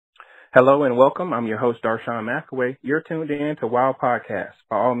Hello and welcome. I'm your host, Darshawn McAway. You're tuned in to Wild Podcast.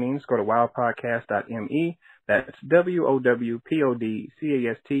 By all means, go to wildpodcast.me. That's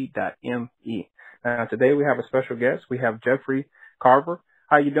WOWPODCAST.me. Today we have a special guest. We have Jeffrey Carver.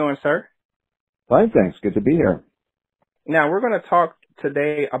 How you doing, sir? Fine, thanks. Good to be here. Now, we're going to talk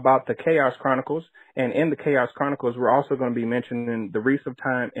today about the Chaos Chronicles. And in the Chaos Chronicles, we're also going to be mentioning the Reefs of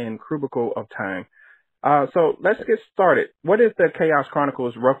Time and Crucible of Time. So let's get started. What is the Chaos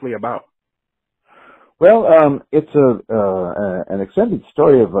Chronicles roughly about? Well, it's an extended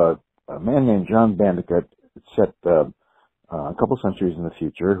story of a man named John Bandicoot, set a couple centuries in the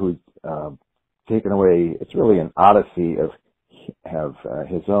future, who's taken away. It's really an odyssey of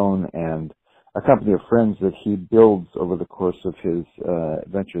his own and a company of friends that he builds over the course of his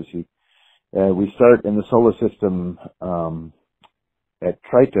adventures. We start in the solar system at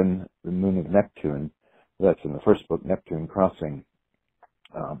Triton, the moon of Neptune. That's in the first book, Neptune Crossing.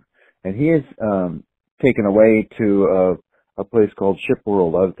 And he is taken away to a place called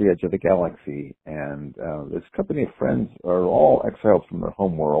Shipworld out at the edge of the galaxy. And this company of friends are all exiled from their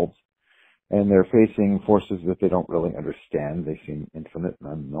home worlds, and they're facing forces that they don't really understand. They seem infinite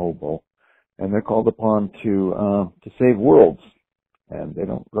and unknowable. And they're called upon to save worlds. And they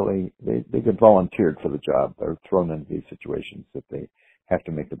don't really, they get volunteered for the job. They're thrown into these situations that they have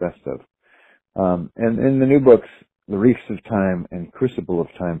to make the best of. And in the new books, The Reefs of Time and Crucible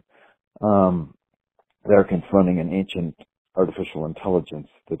of Time, they're confronting an ancient artificial intelligence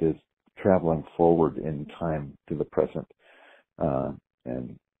that is traveling forward in time to the present,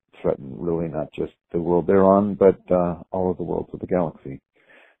 and threaten really not just the world they're on, but all of the worlds of the galaxy.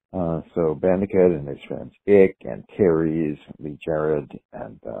 So Bandicoot and his friends Ick and Teres, Lee Jared,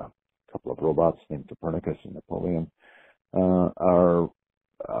 and a couple of robots named Copernicus and Napoleon are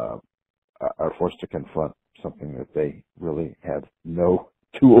forced to confront something that they really have no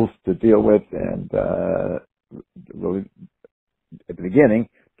tools to deal with, and really, at the beginning,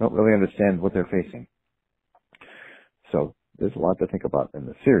 don't really understand what they're facing. So there's a lot to think about in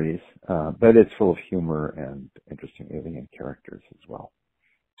the series, but it's full of humor and interesting alien characters as well.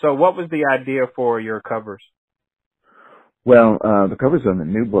 So what was the idea for your covers? Well, the covers on the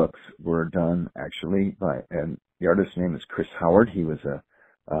new books were done actually by, and the artist's name is Chris Howard. He was a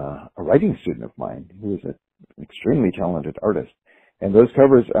writing student of mine. He was an extremely talented artist. And those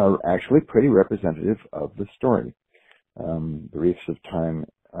covers are actually pretty representative of the story. The Reefs of Time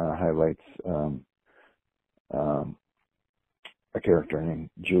highlights a character named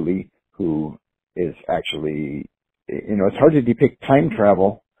Julie, who is actually, it's hard to depict time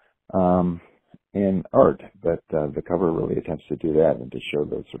travel in art, but the cover really attempts to do that and to show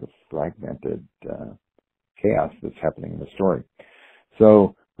the sort of fragmented chaos that's happening in the story.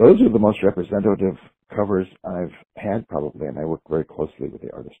 So those are the most representative covers I've had, probably, and I work very closely with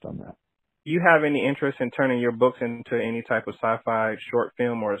the artist on that. Do you have any interest in turning your books into any type of sci-fi short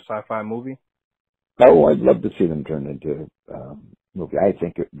film or a sci-fi movie? Oh, I'd love to see them turned into movie. I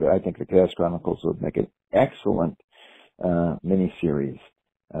think the Chaos Chronicles would make an excellent miniseries,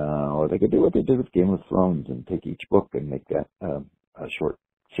 or they could do what they did with Game of Thrones and take each book and make that a short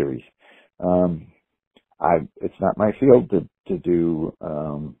series. It's not my field to do.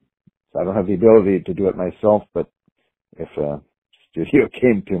 I don't have the ability to do it myself, but if a studio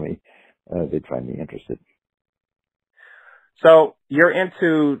came to me, they'd find me interested. So you're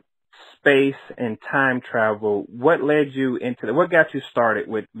into space and time travel. What led you into that? What got you started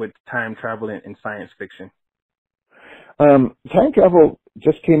with time travel and science fiction? Time travel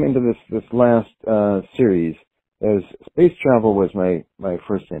just came into this last series, as space travel was my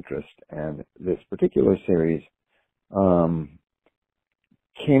first interest, and this particular series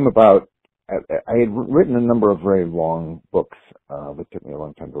came about. I had written a number of very long books that took me a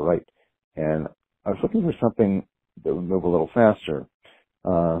long time to write, and I was looking for something that would move a little faster.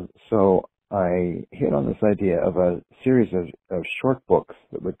 So I hit on this idea of a series of short books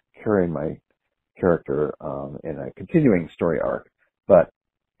that would carry my character in a continuing story arc, but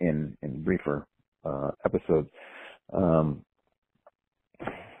in briefer episodes.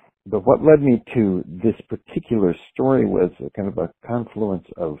 But what led me to this particular story was a kind of a confluence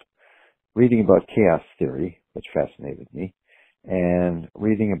of reading about chaos theory, which fascinated me, and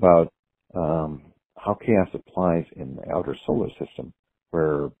reading about how chaos applies in the outer solar system,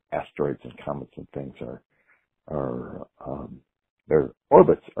 where asteroids and comets and things their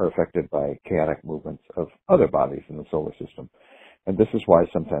orbits are affected by chaotic movements of other bodies in the solar system. And this is why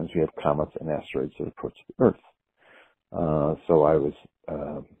sometimes we have comets and asteroids that approach the Earth. So I was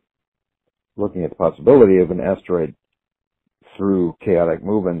looking at the possibility of an asteroid through chaotic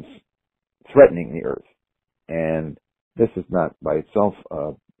movements threatening the Earth. And this is not by itself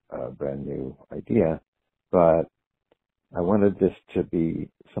a a brand new idea, but I wanted this to be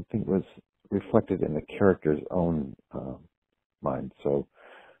something that was reflected in the character's own mind. So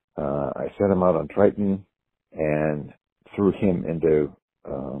I set him out on Triton and threw him into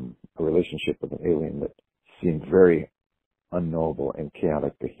a relationship with an alien that seemed very unknowable and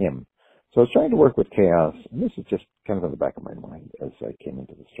chaotic to him. So I was trying to work with chaos, and this is just kind of in the back of my mind as I came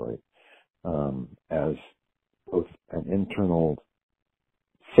into the story, as both an internal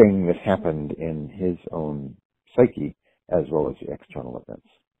thing that happened in his own psyche as well as the external events.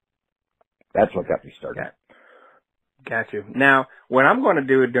 That's what got me started. Got you. Now, what I'm going to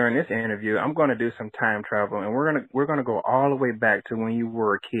do during this interview, I'm going to do some time travel, and we're going to go all the way back to when you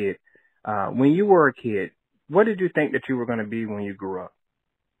were a kid. When you were a kid, what did you think that you were going to be when you grew up?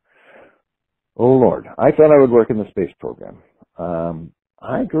 Oh, Lord. I thought I would work in the space program.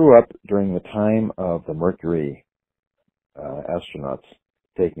 I grew up during the time of the Mercury astronauts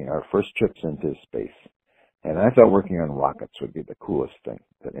taking our first trips into space. And I thought working on rockets would be the coolest thing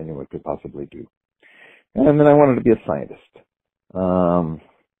that anyone could possibly do. And then I wanted to be a scientist. And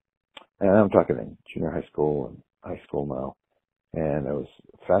I'm talking in junior high school and high school now. And I was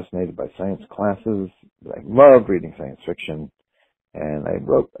fascinated by science classes. I loved reading science fiction. And I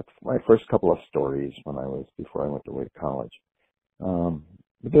wrote my first couple of stories before I went away to college.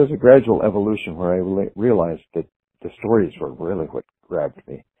 But there was a gradual evolution where I realized that the stories were really what grabbed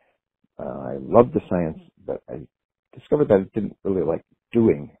me. I loved the science, but I discovered that I didn't really like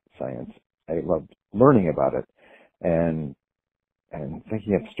doing science. I loved learning about it and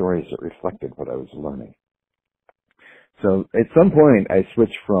thinking of stories that reflected what I was learning. So at some point, I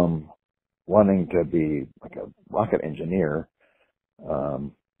switched from wanting to be like a rocket engineer,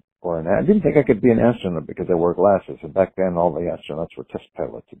 I didn't think I could be an astronaut because I wore glasses. And back then, all the astronauts were test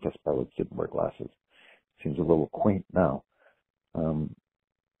pilots, and test pilots didn't wear glasses. Seems a little quaint now.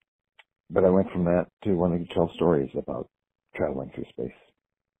 But I went from that to wanting to tell stories about traveling through space.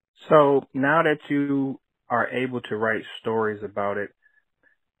 So now that you are able to write stories about it,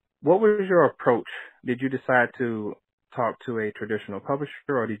 what was your approach? Did you decide to talk to a traditional publisher,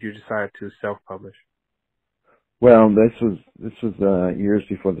 or did you decide to self-publish? Well, this was years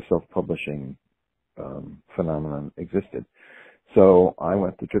before the self-publishing phenomenon existed. So I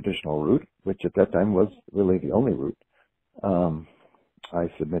went the traditional route, which at that time was really the only route. I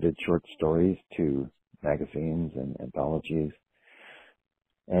submitted short stories to magazines and anthologies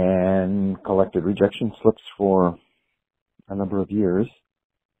and collected rejection slips for a number of years.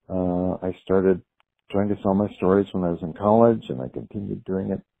 I started trying to sell my stories when I was in college, and I continued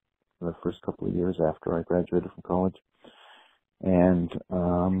doing it for the first couple of years after I graduated from college. And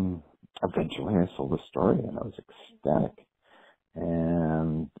eventually I sold a story, and I was ecstatic.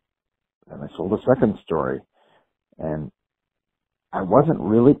 And then I sold a second story. And I wasn't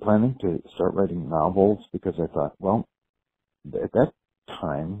really planning to start writing novels because I thought, well, at that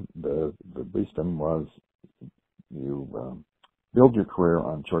time, the wisdom was you build your career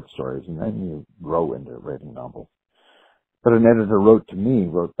on short stories, and then you grow into writing novels. But an editor wrote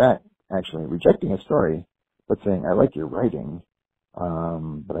back, actually rejecting a story, but saying, I like your writing,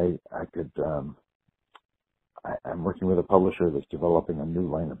 but I'm working with a publisher that's developing a new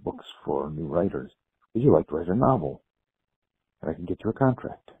line of books for new writers. Would you like to write a novel? And I can get you a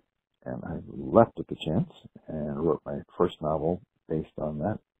contract. And I leapt at the chance and wrote my first novel based on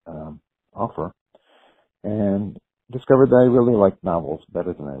that offer, and discovered that I really liked novels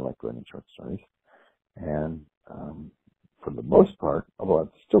better than I liked writing short stories. And for the most part, although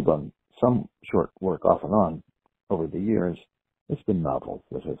I've still done some short work off and on over the years, it's been novels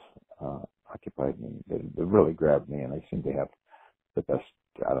that have occupied me, that really grabbed me, and I seem to have the best,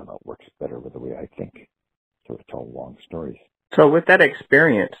 it works better with the way I think, sort of tell long stories. So with that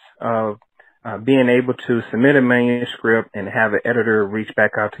experience of being able to submit a manuscript and have an editor reach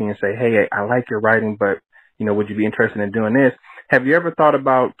back out to you and say, hey, I like your writing, but, would you be interested in doing this? Have you ever thought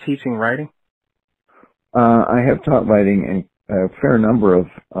about teaching writing? I have taught writing in a fair number of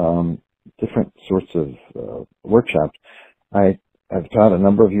different sorts of workshops. I have taught a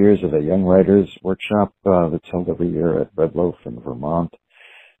number of years at a young writers workshop that's held every year at Red Loaf in Vermont.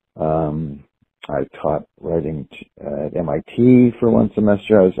 I taught writing at MIT for one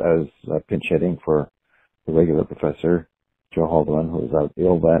semester. I was pinch hitting for the regular professor, Joe Haldeman, who was out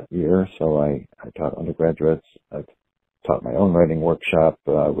ill that year. So I taught undergraduates. I've taught my own writing workshop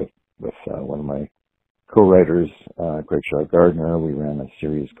with one of my co-writers, Greg Shaw Gardner. We ran a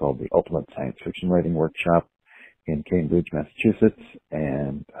series called the Ultimate Science Fiction Writing Workshop in Cambridge, Massachusetts.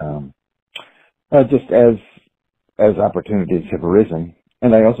 And just as opportunities have arisen,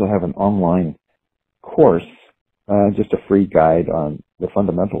 and I also have an online course just a free guide on the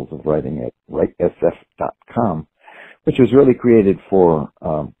fundamentals of writing at writesf.com, which was really created for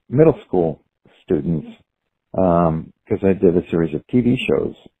middle school students because I did a series of TV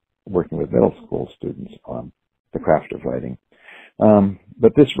shows working with middle school students on the craft of writing.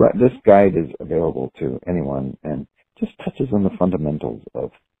 But this guide is available to anyone and just touches on the fundamentals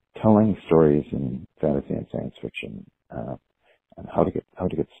of telling stories in fantasy and science fiction and how to get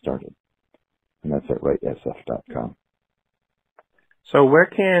started. And that's at writesf.com. So where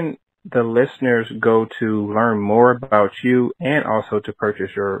can the listeners go to learn more about you and also to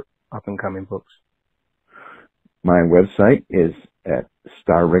purchase your up-and-coming books? My website is at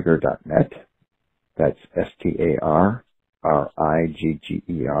starrigger.net. That's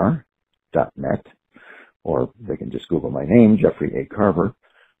STARRIGGER.net. Or they can just Google my name, Jeffrey A. Carver.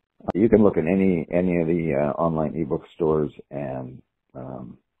 You can look at any of the online ebook stores and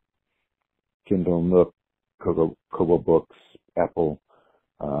Kindle, Nook, Kobo Books, Apple.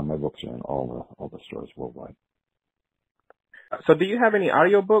 My books are in all the stores worldwide. So do you have any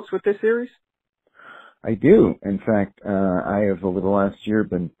audiobooks with this series? I do. In fact, I have over the last year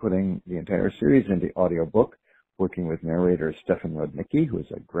been putting the entire series into audiobook, working with narrator Stefan Rudnicki, who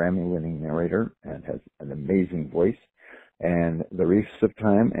is a Grammy-winning narrator and has an amazing voice. And The Reefs of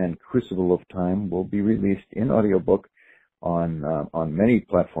Time and Crucible of Time will be released in audiobook on many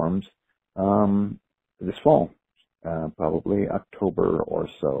platforms this fall, probably October or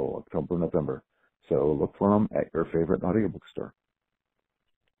so, November. So look for them at your favorite audiobook store.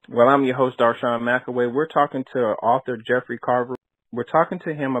 Well, I'm your host, Darshawn McAway. We're talking to author Jeffrey Carver. We're talking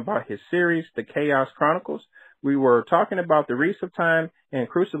to him about his series, The Chaos Chronicles. We were talking about The Reefs of Time and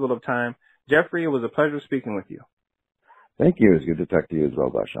Crucible of Time. Jeffrey, it was a pleasure speaking with you. Thank you. It was good to talk to you as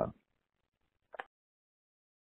well, Darshawn.